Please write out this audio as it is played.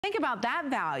Think about that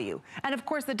value. And of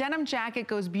course, the denim jacket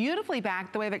goes beautifully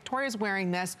back the way Victoria's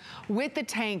wearing this with the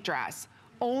tank dress.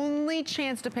 Only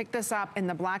chance to pick this up in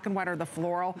the black and white or the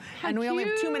floral. And we only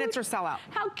have 2 minutes or sell out.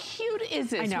 How cute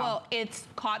is this? I know. Well, it's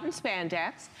cotton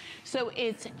spandex. So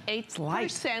it's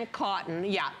 8% cotton.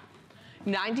 Yeah.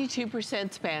 92%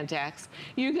 spandex.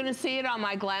 You're gonna see it on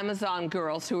my Glamazon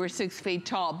girls who are 6 feet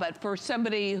tall, but for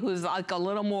somebody who's like a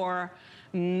little more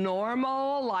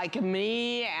normal like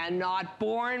me and not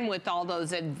born with all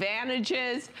those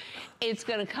advantages, it's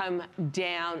gonna come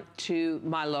down to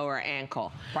my lower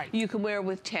ankle. Right. You can wear it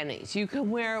with tennies. You can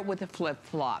wear it with a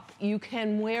flip-flop. You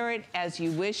can wear it as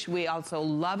you wish. We also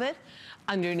love it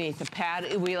underneath the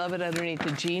pad. We love it underneath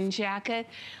the jean jacket.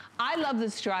 I love the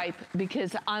stripe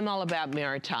because I'm all about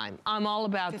maritime. I'm all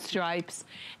about stripes,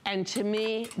 and to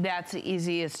me, that's the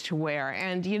easiest to wear.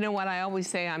 And you know what? I always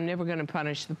say I'm never gonna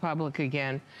punish the public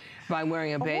again by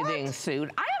wearing a bathing suit.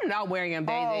 I am not wearing a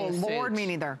bathing suit. Oh, Lord, me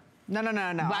neither. No, no,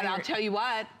 no, no. But I'll tell you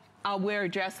what, I'll wear a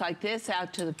dress like this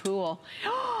out to the pool.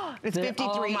 It's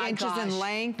 53 inches in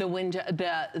length. The window,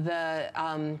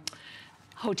 the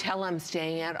hotel I'm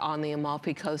staying at on the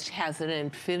Amalfi Coast has an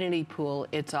infinity pool.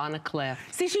 It's on a cliff.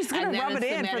 See, she's gonna rub it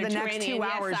in for the next 2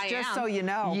 hours, just so you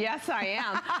know. Yes, I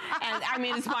am. And I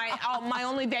mean, it's my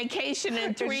only vacation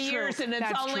in 3 years, and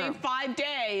it's only 5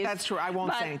 days. That's true, I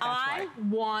won't say anything. But I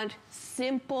want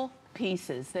simple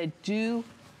pieces that do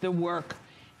the work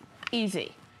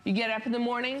easy. You get up in the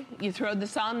morning, you throw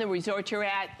this on, the resort you're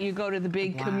at, you go to the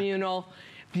big communal,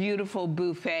 beautiful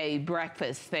buffet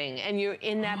breakfast thing, and you're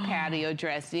in that patio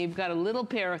dress, and you've got a little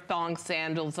pair of thong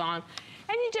sandals on,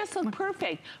 and you just look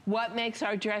perfect. What makes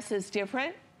our dresses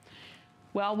different?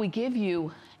 Well, we give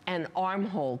you an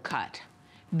armhole cut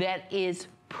that is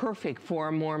perfect for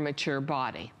a more mature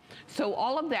body. So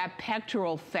all of that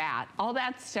pectoral fat, all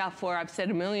that stuff where I've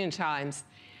said a million times,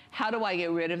 how do I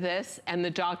get rid of this? And the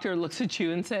doctor looks at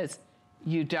you and says,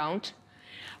 you don't?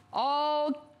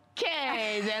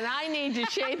 Okay, then I need to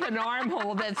shape an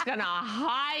armhole that's gonna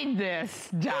hide this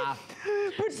stuff.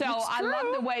 So I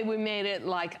love the way we made it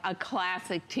like a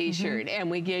classic t-shirt,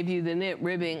 and we gave you the knit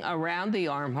ribbing around the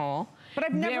armhole. But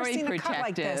I've never seen a cut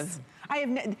like this.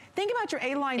 Think about your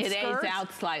A-line skirt. It aids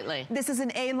out slightly. This is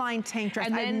an A-line tank dress.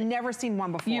 I've never seen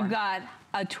one before. You've got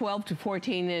a 12 to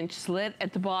 14 inch slit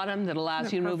at the bottom that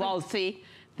allows you to move. Oh, see?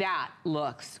 That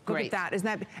looks great. Look at that, isn't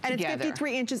that? And it's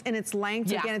 53 inches in its length.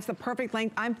 So again, it's the perfect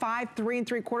length. I'm 5'3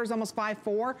 3/4", almost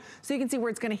 5'4", so you can see where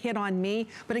it's gonna hit on me.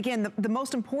 But again, the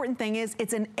most important thing is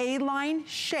it's an A-line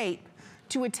shape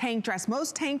to a tank dress.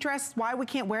 Most tank dresses, why we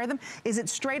can't wear them, is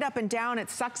it's straight up and down, it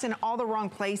sucks in all the wrong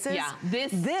places. Yeah,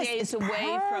 this stays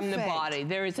away from the body.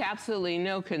 There is absolutely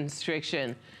no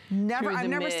constriction. I've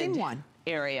never seen one.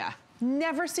 Area.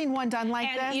 Never seen one done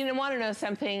like this. And you want to know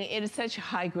something? It is such a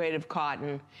high grade of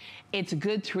cotton. It's a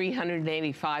good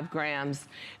 385 grams.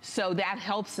 So that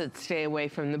helps it stay away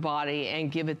from the body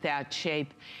and give it that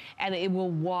shape. And it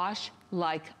will wash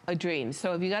like a dream.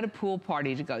 So if you got a pool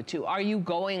party to go to, are you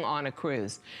going on a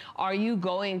cruise? Are you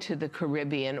going to the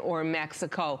Caribbean or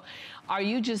Mexico? Are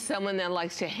you just someone that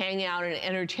likes to hang out and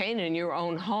entertain in your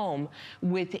own home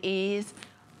with ease?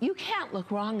 You can't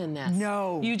look wrong in this.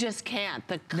 No. You just can't.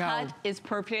 The cut is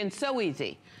perfect and so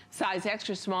easy. Size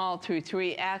extra small through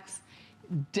 3X,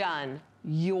 done.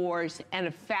 Yours, and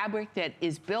a fabric that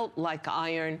is built like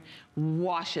iron,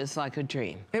 washes like a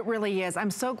dream. It really is. I'm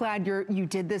so glad you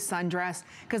did this sundress,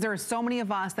 because there are so many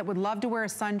of us that would love to wear a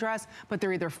sundress, but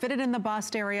they're either fitted in the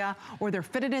bust area or they're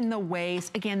fitted in the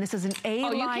waist. Again, this is an A-line.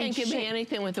 Oh, you can't give me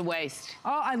anything with the waist.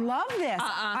 Oh, I love this.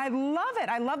 I love it.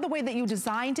 I love the way that you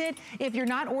designed it. If you're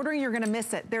not ordering, you're gonna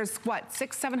miss it. There's what,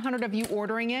 600, 700 of you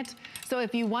ordering it. So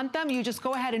if you want them, you just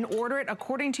go ahead and order it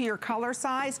according to your color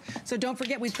size. So don't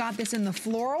forget, we've got this in the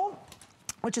floral,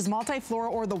 which is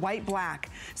multi-floral, or the white black.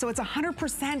 So it's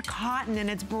 100% cotton, and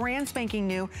it's brand spanking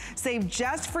new, saved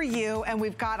just for you, and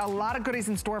we've got a lot of goodies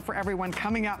in store for everyone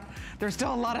coming up. There's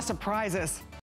still a lot of surprises.